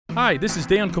Hi, this is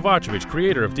Dejan Kovacevic,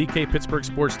 creator of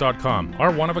DKPittsburghSports.com.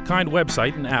 Our one-of-a-kind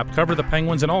website and app cover the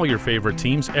Penguins and all your favorite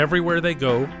teams everywhere they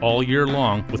go, all year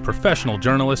long, with professional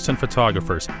journalists and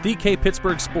photographers.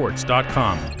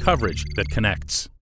 DKPittsburghSports.com. Coverage that connects.